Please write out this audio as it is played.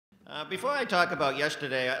Before I talk about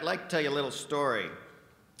yesterday, I'd like to tell you a little story.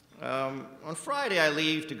 On Friday, I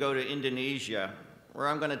leave to go to Indonesia, where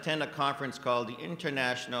I'm going to attend a conference called the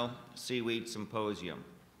International Seaweed Symposium.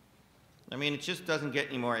 I mean, it just doesn't get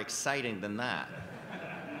any more exciting than that.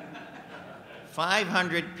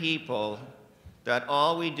 500 people that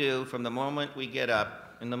all we do from the moment we get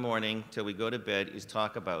up in the morning till we go to bed is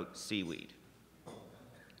talk about seaweed.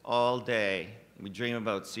 All day. We dream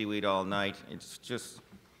about seaweed all night. It's just,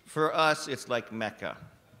 for us, it's like Mecca.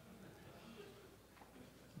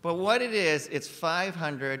 But what it is, it's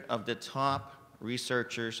 500 of the top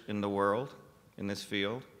researchers in the world in this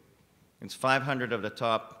field. It's 500 of the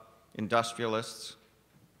top industrialists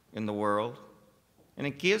in the world. And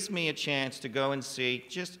it gives me a chance to go and see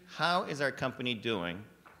just how is our company doing,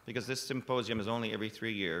 because this symposium is only every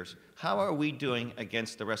 3 years. How are we doing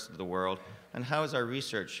against the rest of the world? And how does our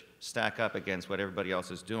research stack up against what everybody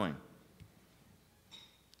else is doing?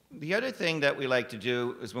 The other thing that we like to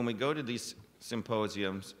do is when we go to these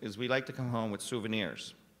symposiums is we like to come home with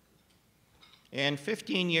souvenirs. And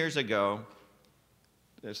 15 years ago,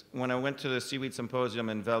 when I went to the Seaweed Symposium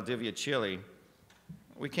in Valdivia, Chile,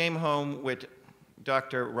 we came home with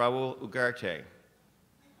Dr. Raul Ugarte.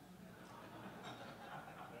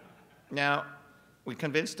 Now, we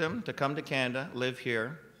convinced him to come to Canada, live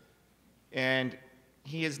here, and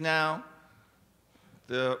he is now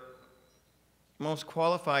the most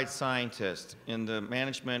qualified scientist in the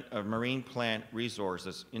management of marine plant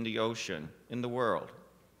resources in the ocean, in the world.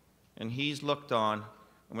 And he's looked on,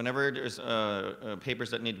 whenever there's papers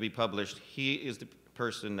that need to be published, he is the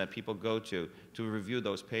person that people go to review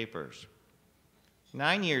those papers.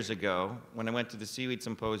 9 years ago, when I went to the Seaweed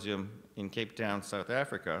Symposium in Cape Town, South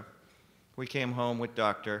Africa, we came home with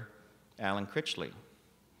Dr. Alan Critchley,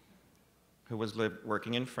 who was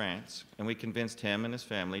working in France, and we convinced him and his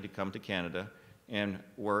family to come to Canada and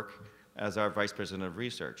work as our Vice President of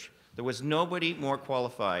Research. There was nobody more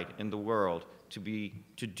qualified in the world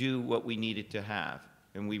to do what we needed to have,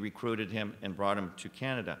 and we recruited him and brought him to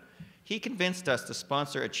Canada. He convinced us to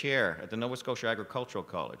sponsor a chair at the Nova Scotia Agricultural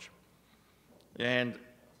College. And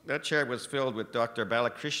that chair was filled with Dr.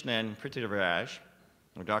 Balakrishnan Prithviraj,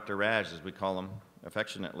 or Dr. Raj as we call him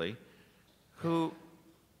affectionately, who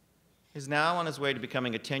is now on his way to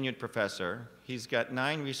becoming a tenured professor. He's got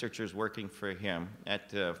 9 researchers working for him at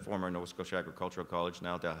the former Nova Scotia Agricultural College,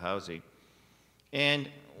 now Dalhousie. And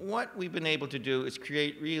what we've been able to do is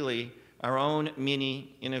create really our own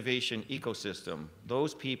mini innovation ecosystem.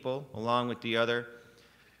 Those people, along with the other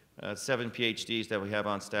 7 PhDs that we have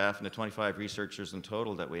on staff and the 25 researchers in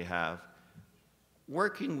total that we have,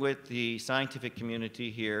 working with the scientific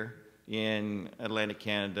community here in Atlantic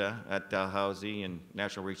Canada at Dalhousie and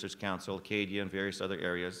National Research Council, Acadian, and various other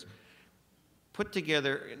areas, put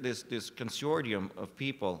together this consortium of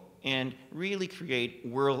people and really create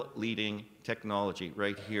world-leading technology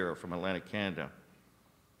right here from Atlantic Canada.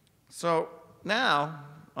 So now,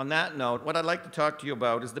 on that note, what I'd like to talk to you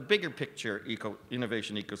about is the bigger picture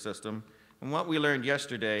innovation ecosystem and what we learned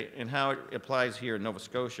yesterday and how it applies here in Nova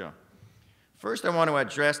Scotia. First, I want to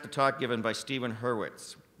address the talk given by Stephen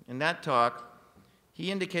Hurwitz. In that talk,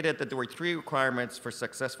 he indicated that there were 3 requirements for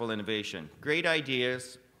successful innovation: great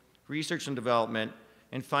ideas, research and development,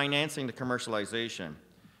 and financing the commercialization.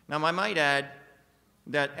 Now, I might add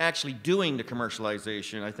that actually doing the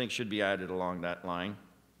commercialization, I think, should be added along that line.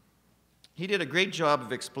 He did a great job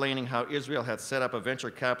of explaining how Israel had set up a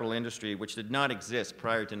venture capital industry which did not exist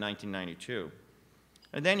prior to 1992.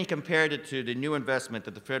 And then he compared it to the new investment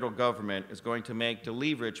that the federal government is going to make to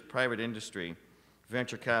leverage private industry,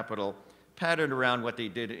 venture capital, patterned around what they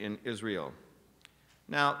did in Israel.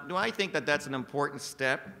 Now, do I think that that's an important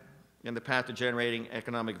step in the path to generating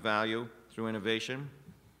economic value through innovation?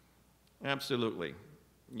 Absolutely.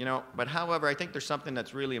 But however, I think there's something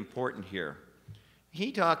that's really important here.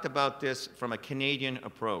 He talked about this from a Canadian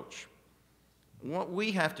approach. What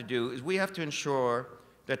we have to do is we have to ensure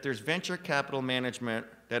that there's venture capital management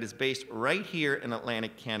that is based right here in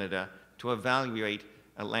Atlantic Canada to evaluate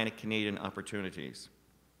Atlantic Canadian opportunities.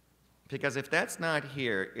 Because if that's not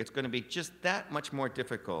here, it's going to be just that much more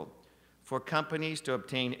difficult for companies to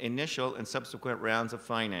obtain initial and subsequent rounds of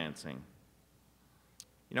financing.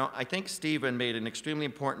 I think Stephen made an extremely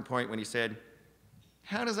important point when he said,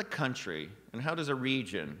 how does a country and how does a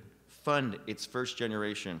region fund its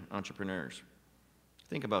first-generation entrepreneurs?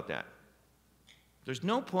 Think about that. There's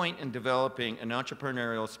no point in developing an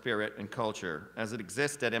entrepreneurial spirit and culture as it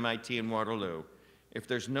exists at MIT and Waterloo if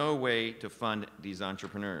there's no way to fund these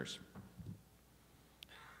entrepreneurs.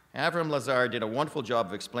 Avram Lazar did a wonderful job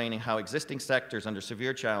of explaining how existing sectors under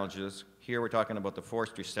severe challenges, here we're talking about the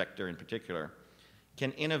forestry sector in particular,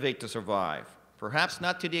 can innovate to survive, perhaps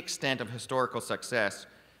not to the extent of historical success,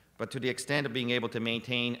 but to the extent of being able to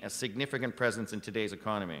maintain a significant presence in today's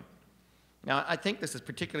economy. Now, I think this is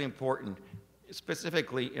particularly important,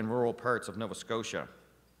 specifically in rural parts of Nova Scotia.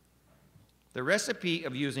 The recipe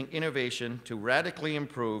of using innovation to radically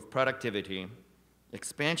improve productivity,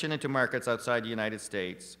 expansion into markets outside the United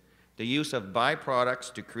States, the use of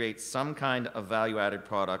byproducts to create some kind of value-added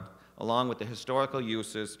product, along with the historical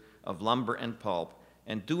uses of lumber and pulp,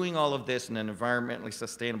 and doing all of this in an environmentally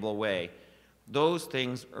sustainable way, those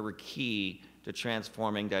things are key to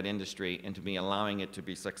transforming that industry and to be allowing it to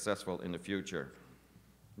be successful in the future.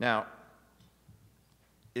 Now,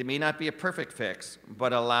 it may not be a perfect fix,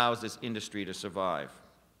 but allows this industry to survive.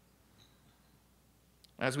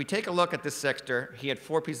 As we take a look at this sector, he had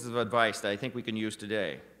 4 pieces of advice that I think we can use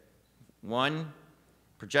today. 1,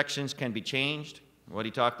 projections can be changed. What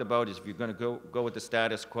he talked about is if you're going to go with the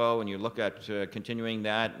status quo and you look at continuing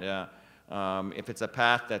that, if it's a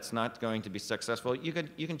path that's not going to be successful, you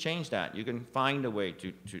can change that. You can find a way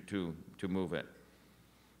to move it.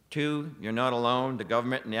 2, you're not alone. The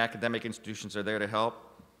government and the academic institutions are there to help.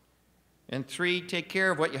 And 3, take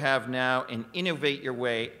care of what you have now and innovate your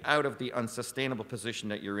way out of the unsustainable position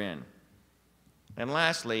that you're in. And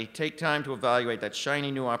lastly, take time to evaluate that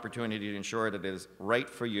shiny new opportunity to ensure that it is right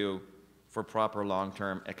for you for proper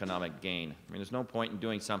long-term economic gain. I mean, there's no point in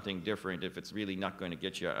doing something different if it's really not going to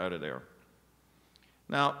get you out of there.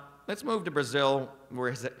 Now, let's move to Brazil,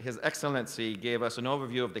 where His Excellency gave us an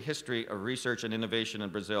overview of the history of research and innovation in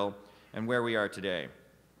Brazil and where we are today.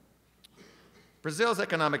 Brazil's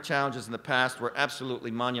economic challenges in the past were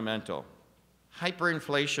absolutely monumental.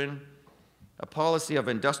 Hyperinflation, a policy of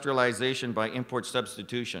industrialization by import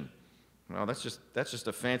substitution. Well, that's just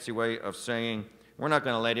a fancy way of saying we're not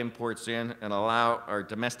going to let imports in and allow our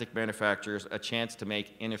domestic manufacturers a chance to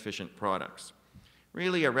make inefficient products.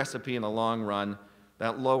 Really a recipe in the long run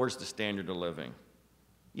that lowers the standard of living.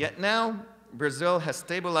 Yet now, Brazil has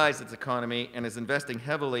stabilized its economy and is investing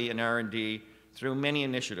heavily in R&D through many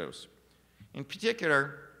initiatives. In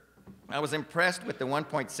particular, I was impressed with the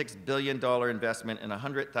 $1.6 billion investment in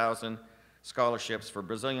 100,000 scholarships for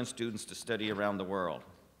Brazilian students to study around the world.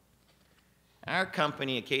 Our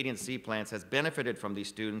company, Acadian Seaplants, has benefited from these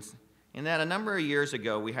students in that a number of years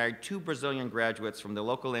ago, we hired 2 Brazilian graduates from the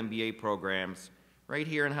local MBA programs right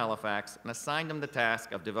here in Halifax and assigned them the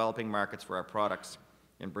task of developing markets for our products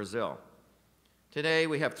in Brazil. Today,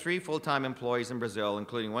 we have 3 full-time employees in Brazil,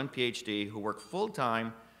 including 1 PhD, who work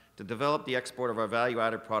full-time to develop the export of our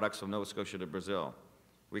value-added products from Nova Scotia to Brazil.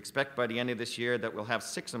 We expect by the end of this year that we'll have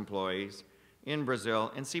 6 employees in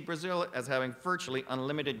Brazil and see Brazil as having virtually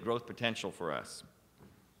unlimited growth potential for us.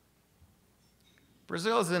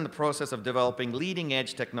 Brazil is in the process of developing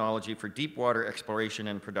leading-edge technology for deep water exploration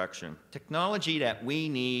and production, technology that we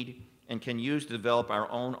need and can use to develop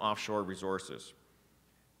our own offshore resources.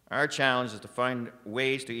 Our challenge is to find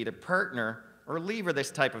ways to either partner or lever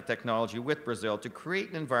this type of technology with Brazil to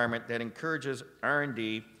create an environment that encourages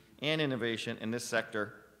R&D and innovation in this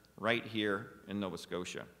sector right here in Nova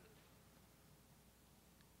Scotia.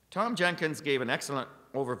 Tom Jenkins gave an excellent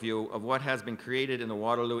overview of what has been created in the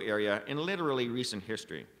Waterloo area in literally recent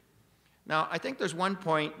history. Now, I think there's one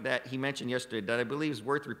point that he mentioned yesterday that I believe is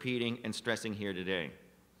worth repeating and stressing here today.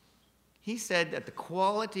 He said that the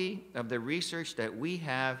quality of the research that we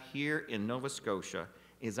have here in Nova Scotia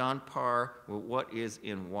is on par with what is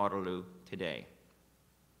in Waterloo today.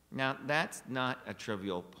 Now, that's not a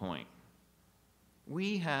trivial point.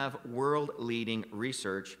 We have world-leading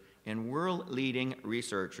research and world-leading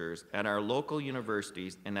researchers at our local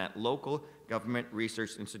universities and at local government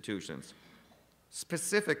research institutions.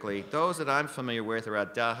 Specifically, those that I'm familiar with are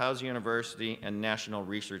at Dalhousie University and National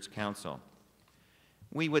Research Council.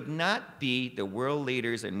 We would not be the world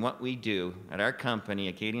leaders in what we do at our company,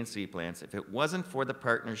 Acadian Seaplants, if it wasn't for the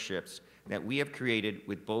partnerships that we have created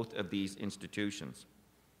with both of these institutions.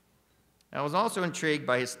 I was also intrigued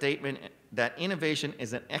by his statement that innovation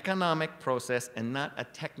is an economic process and not a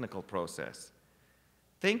technical process.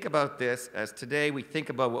 Think about this as today we think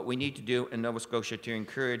about what we need to do in Nova Scotia to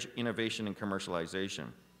encourage innovation and commercialization.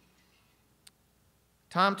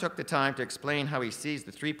 Tom took the time to explain how he sees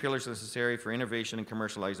the 3 pillars necessary for innovation and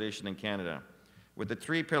commercialization in Canada, with the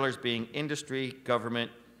 3 pillars being industry,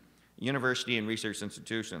 government, university, and research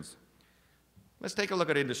institutions. Let's take a look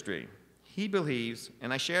at industry. He believes,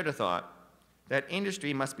 and I share the thought, that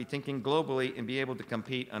industry must be thinking globally and be able to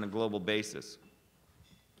compete on a global basis.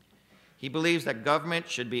 He believes that government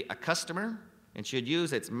should be a customer and should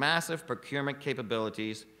use its massive procurement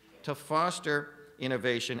capabilities to foster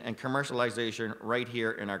innovation and commercialization right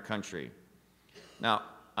here in our country. Now,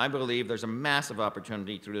 I believe there's a massive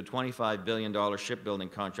opportunity through the $25 billion shipbuilding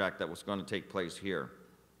contract that was going to take place here.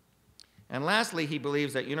 And lastly, he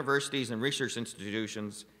believes that universities and research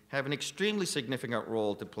institutions have an extremely significant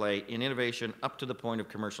role to play in innovation up to the point of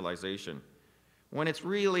commercialization, when it's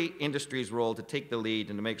really industry's role to take the lead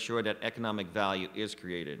and to make sure that economic value is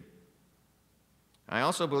created. I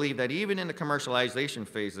also believe that even in the commercialization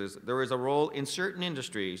phases, there is a role in certain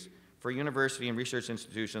industries for university and research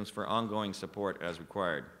institutions for ongoing support as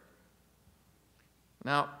required.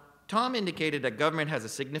 Now, Tom indicated that government has a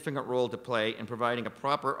significant role to play in providing a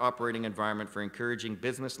proper operating environment for encouraging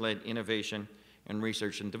business-led innovation and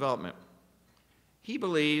research and development. He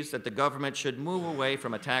believes that the government should move away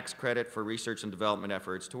from a tax credit for research and development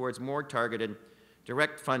efforts towards more targeted,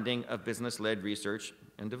 direct funding of business-led research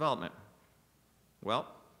and development. Well,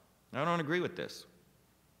 I don't agree with this.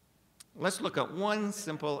 Let's look at one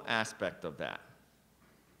simple aspect of that.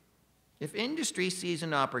 If industry sees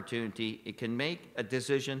an opportunity, it can make a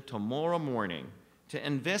decision tomorrow morning to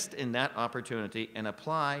invest in that opportunity and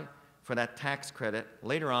apply for that tax credit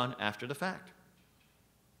later on after the fact.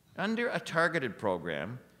 Under a targeted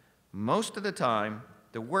program, most of the time,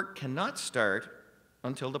 the work cannot start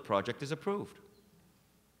until the project is approved.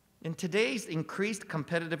 In today's increased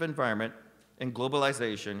competitive environment and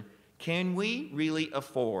globalization, can we really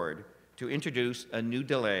afford to introduce a new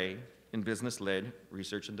delay in business-led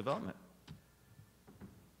research and development?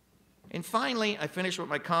 And finally, I finish with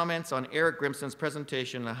my comments on Eric Grimson's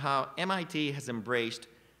presentation on how MIT has embraced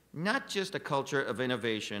not just a culture of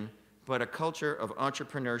innovation, but a culture of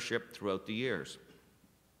entrepreneurship throughout the years.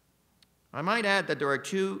 I might add that there are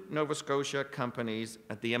 2 Nova Scotia companies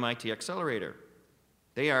at the MIT Accelerator.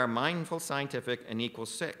 They are Mindful Scientific and Equal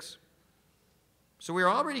 6. So we're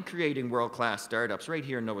already creating world-class startups right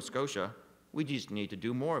here in Nova Scotia. We just need to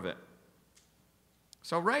do more of it.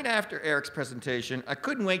 So right after Eric's presentation, I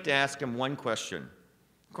couldn't wait to ask him one question.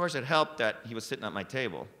 Of course, it helped that he was sitting at my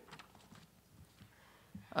table.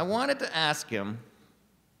 I wanted to ask him,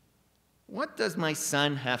 what does my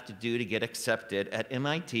son have to do to get accepted at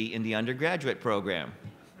MIT in the undergraduate program?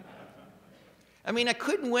 I mean, I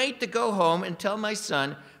couldn't wait to go home and tell my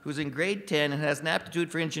son, who's in grade 10 and has an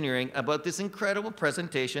aptitude for engineering, about this incredible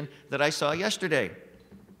presentation that I saw yesterday.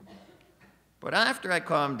 But after I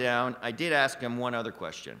calmed down, I did ask him one other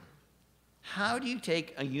question. How do you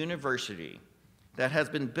take a university that has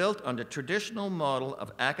been built on the traditional model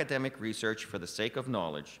of academic research for the sake of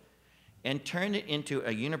knowledge and turn it into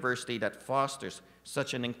a university that fosters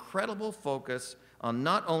such an incredible focus on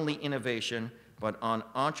not only innovation, but on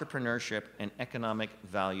entrepreneurship and economic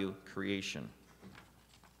value creation?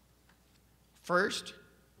 First,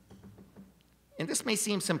 and this may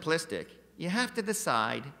seem simplistic, you have to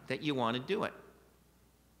decide that you want to do it.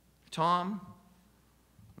 Tom,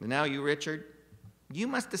 and now you, Richard, you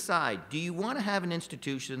must decide, do you want to have an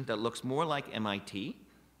institution that looks more like MIT,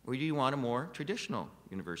 or do you want a more traditional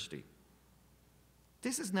university?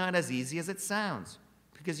 This is not as easy as it sounds,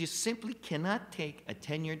 because you simply cannot take a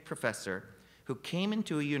tenured professor who came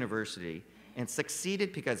into a university and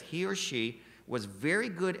succeeded because he or she was very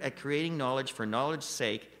good at creating knowledge for knowledge's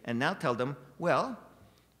sake, and now tell them, well,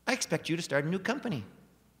 I expect you to start a new company.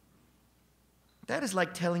 That is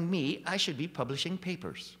like telling me I should be publishing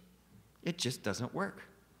papers. It just doesn't work.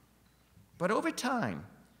 But over time,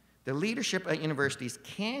 the leadership at universities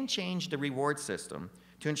can change the reward system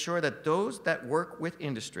to ensure that those that work with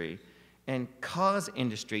industry and cause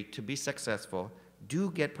industry to be successful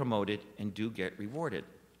do get promoted and do get rewarded.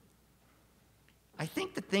 I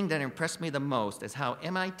think the thing that impressed me the most is how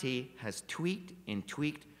MIT has tweaked and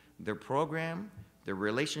tweaked their program, their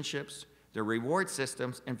relationships, their reward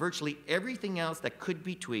systems, and virtually everything else that could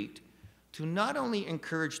be tweaked to not only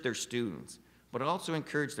encourage their students, but also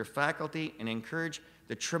encourage their faculty and encourage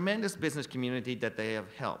the tremendous business community that they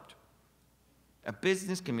have helped. A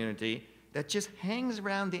business community that just hangs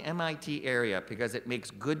around the MIT area because it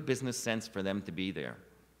makes good business sense for them to be there.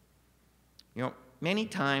 You know, many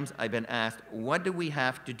times I've been asked, what do we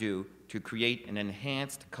have to do to create an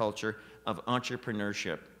enhanced culture of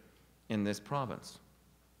entrepreneurship in this province?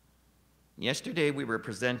 Yesterday, we were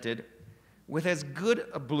presented with as good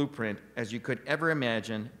a blueprint as you could ever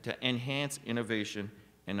imagine to enhance innovation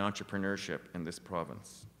and entrepreneurship in this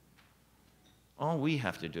province. All we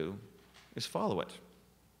have to do is follow it.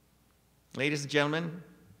 Ladies and gentlemen,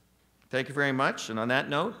 thank you very much, and on that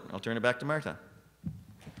note, I'll turn it back to Martha.